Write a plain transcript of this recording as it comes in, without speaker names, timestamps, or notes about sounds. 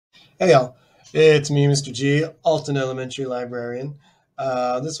Hey y'all, it's me, Mr. G, Alton Elementary Librarian.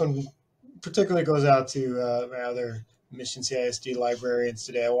 This one particularly goes out to my other Mission CISD librarians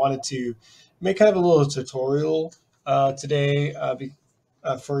today. I wanted to make kind of a little tutorial today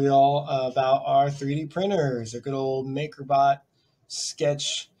for y'all about our 3D printers, a good old MakerBot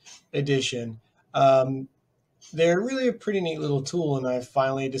Sketch edition. Um, they're really a pretty neat little tool, and I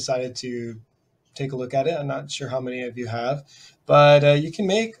finally decided to take a look at it. I'm not sure how many of you have, but you can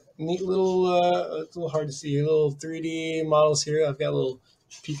make neat little, it's a little hard to see, little 3D models here. I've got a little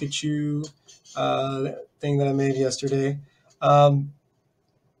Pikachu thing that I made yesterday. Um,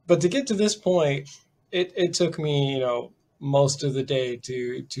 but to get to this point, it took me, most of the day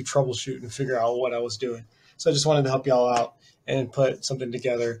to troubleshoot and figure out what I was doing. So I just wanted to help y'all out and put something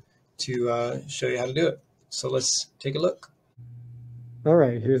together to show you how to do it. So let's take a look. All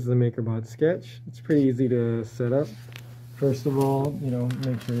right, here's the MakerBot Sketch. It's pretty easy to set up. First of all,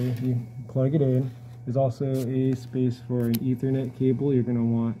 make sure you plug it in. There's also a space for an Ethernet cable. You're going to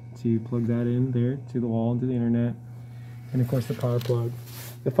want to plug that in there to the wall, to the internet. And of course the power plug.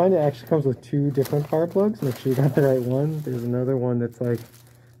 You'll find it actually comes with two different power plugs. Make sure you got the right one. There's another one that's like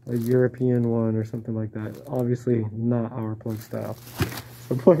a European one or something like that. Obviously not our plug style.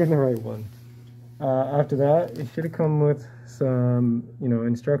 So plug in the right one. After that, it should have come with some,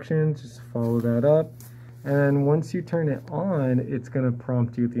 instructions. Just follow that up. And once you turn it on, it's going to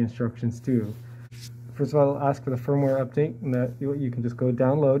prompt you with the instructions too. First of all, it'll ask for the firmware update, and that you can just go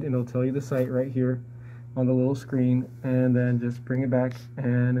download, and it'll tell you the site right here on the little screen, and then just bring it back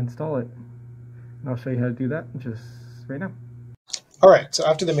and install it. And I'll show you how to do that just right now. All right, so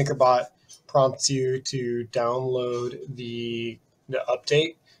after the MakerBot prompts you to download the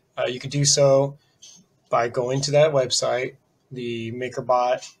update, you can do so by going to that website, the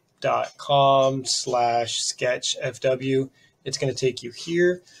makerbot.com/sketchfw. It's going to take you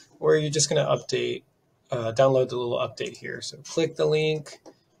here, or you're just going to download the little update here. So click the link,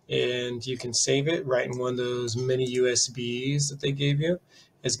 and you can save it right in one of those mini USBs that they gave you.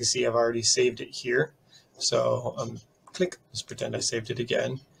 As you can see, I've already saved it here. So click, let's pretend I saved it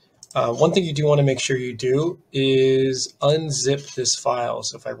again. One thing you do want to make sure you do is unzip this file.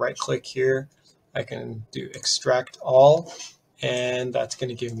 So if I right click here, I can do extract all, and that's going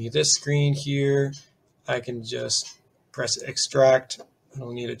to give me this screen here. I can just press extract. I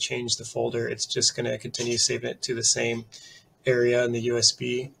don't need to change the folder. It's just going to continue saving it to the same area in the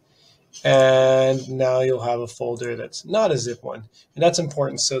USB. And now you'll have a folder that's not a zip one. And that's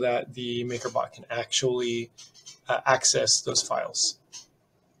important so that the MakerBot can actually access those files.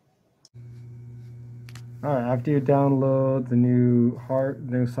 All right, after you download the new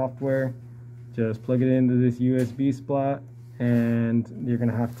software, just plug it into this USB slot, and you're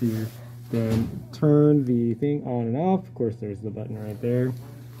gonna have to then turn the thing on and off. Of course, there's the button right there,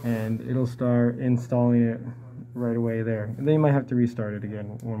 and it'll start installing it right away there. And then you might have to restart it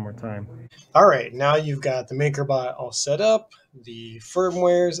again one more time. All right, now you've got the MakerBot all set up, the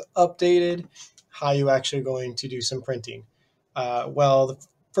firmware's updated. How are you actually going to do some printing? Well, the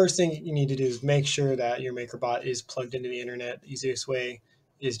first thing you need to do is make sure that your MakerBot is plugged into the internet. The easiest way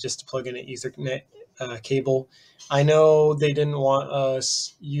is just to plug in an Ethernet cable. I know they didn't want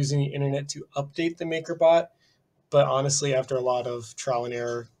us using the internet to update the MakerBot, but honestly, after a lot of trial and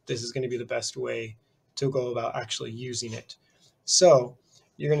error, this is going to be the best way to go about actually using it. So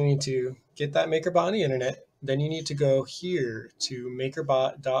you're going to need to get that MakerBot on the internet. Then you need to go here to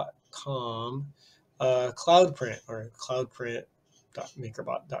makerbot.com cloud print, or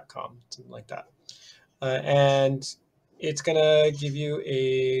cloudprint.makerbot.com, something like that. And it's going to give you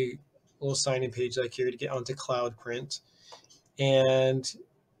a little sign-in page like here to get onto Cloud Print and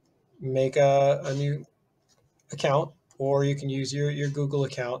make a new account, or you can use your Google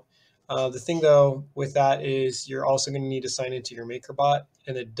account. The thing though with that is you're also going to need to sign into your MakerBot,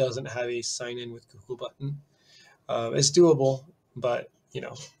 and it doesn't have a sign in with Google button. It's doable, but it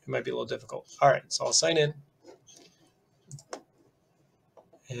might be a little difficult. All right, so I'll sign in,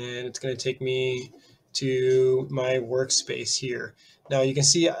 and it's going to take me to my workspace here. Now you can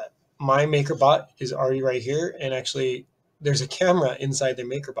see my MakerBot is already right here, and actually there's a camera inside the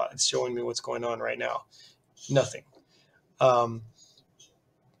MakerBot. It's showing me what's going on right now. Nothing. To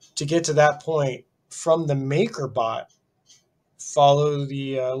get to that point from the MakerBot, follow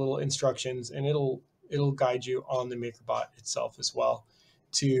the little instructions, and it'll guide you on the MakerBot itself as well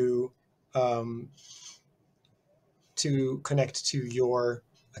to connect to your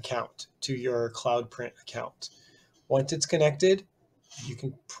account, to your Cloud Print account. Once it's connected, you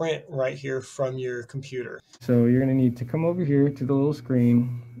can print right here from your computer. So you're going to need to come over here to the little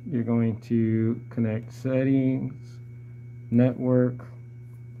screen. You're going to connect settings, network,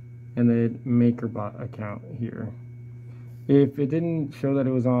 and then MakerBot account here. If it didn't show that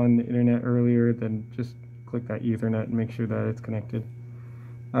it was on the internet earlier, then just click that Ethernet and make sure that it's connected.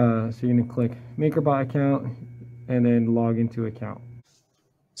 So you're going to click MakerBot account and then log into account.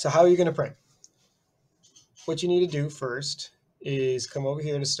 So how are you going to print? What you need to do first is come over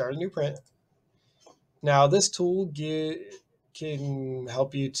here to start a new print. Now this tool can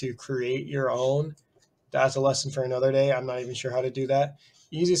help you to create your own. That's a lesson for another day. I'm not even sure how to do that.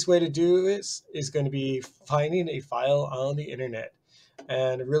 Easiest way to do this is going to be finding a file on the internet.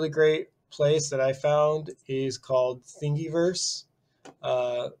 And a really great place that I found is called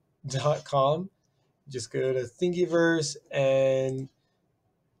thingiverse.com. Just go to Thingiverse, and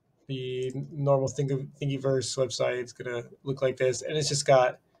the normal Thingiverse website is going to look like this. And it's just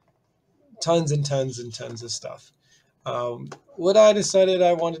got tons and tons and tons of stuff. What I decided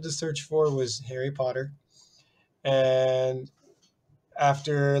I wanted to search for was Harry Potter. And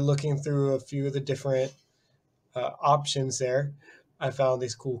after looking through a few of the different options there, I found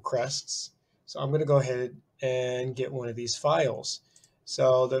these cool crests. So I'm going to go ahead and get one of these files.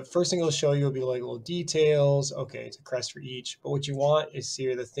 So the first thing it'll show you will be like little details. Okay, it's a crest for each. But what you want is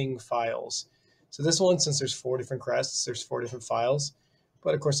see the thing files. So this one, since there's 4 different crests, there's 4 different files.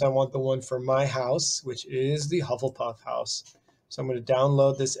 But of course, I want the one for my house, which is the Hufflepuff house. So I'm going to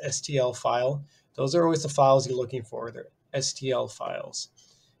download this STL file. Those are always the files you're looking for. They're STL files.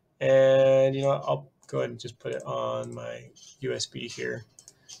 And I'll go ahead and just put it on my USB here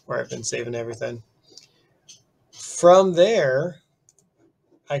where I've been saving everything. From there,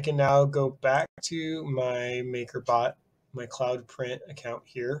 I can now go back to my MakerBot, my Cloud Print account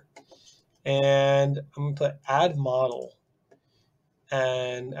here, and I'm going to put add model.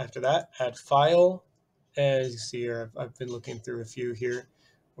 And after that, add file. And as you see here, I've been looking through a few here.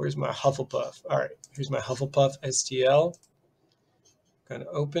 Where's my Hufflepuff? All right, here's my Hufflepuff STL. Going to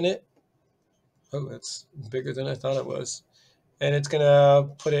open it. Oh, that's bigger than I thought it was. And it's going to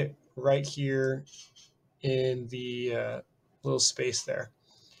put it right here in the little space there.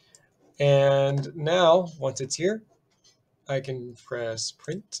 And now, once it's here, I can press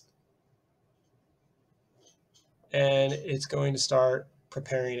print. And it's going to start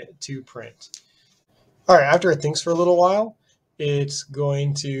preparing it to print. All right, after it thinks for a little while, it's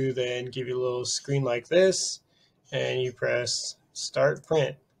going to then give you a little screen like this, and you press start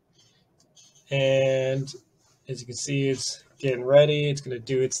print. And as you can see, it's getting ready. It's going to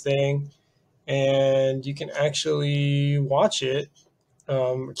do its thing. And you can actually watch it,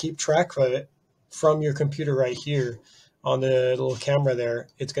 keep track of it from your computer right here on the little camera there.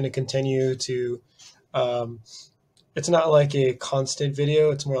 It's going to continue to, it's not like a constant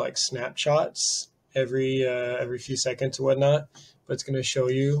video. It's more like snapshots every few seconds or whatnot. But it's going to show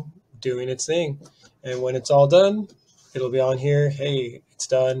you doing its thing. And when it's all done, it'll be on here. Hey, it's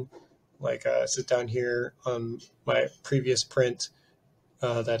done. Like sit down here on my previous print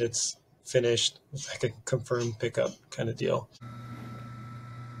that it's finished. I can confirm pickup kind of deal.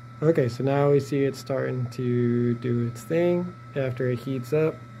 Okay, so now we see it starting to do its thing. After it heats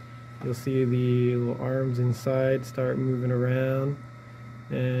up, you'll see the little arms inside start moving around,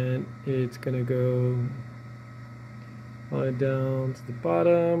 and it's gonna go on down to the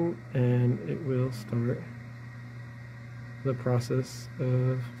bottom, and it will start the process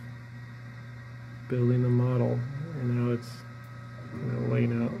of building the model. And now it's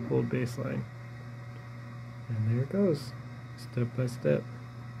laying out a whole baseline, and there it goes, step by step.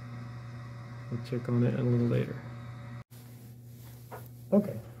 We'll check on it a little later.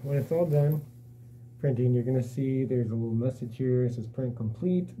 Okay, when it's all done printing, you're going to see there's a little message here. It says print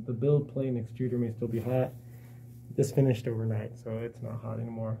complete. The build plate and extruder may still be hot. This finished overnight, so it's not hot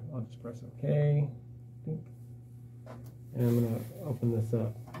anymore. I'll just press OK. And I'm going to open this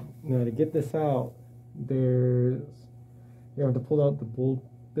up. Now to get this out, you have to pull out the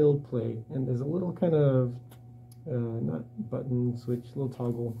build plate, and there's a little kind of not button switch, little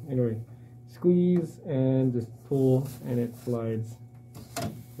toggle. Anyway, squeeze and just pull, and it slides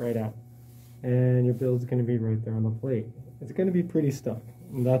right out. And your build's going to be right there on the plate. It's going to be pretty stuck,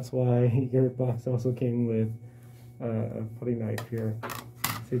 and that's why your box also came with a putty knife here.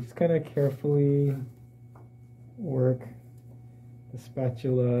 So just kind of carefully work the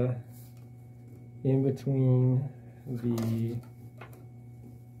spatula in between the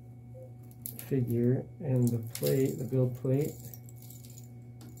figure and the plate, the build plate,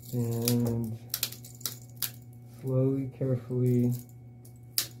 and slowly, carefully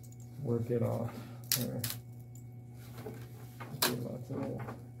work it off. There. Get lots of little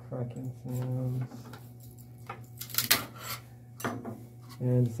cracking sounds.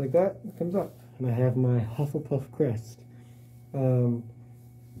 And just like that, it comes up. And I have my Hufflepuff crest.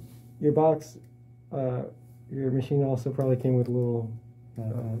 Your box, your machine also probably came with little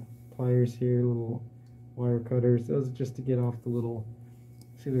pliers here, little wire cutters. Those are just to get off the little,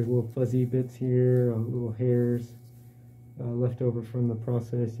 see there's little fuzzy bits here, little hairs left over from the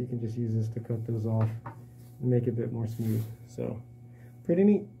process. You can just use this to cut those off and make it a bit more smooth. So pretty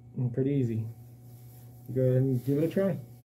neat and pretty easy. Go ahead and give it a try.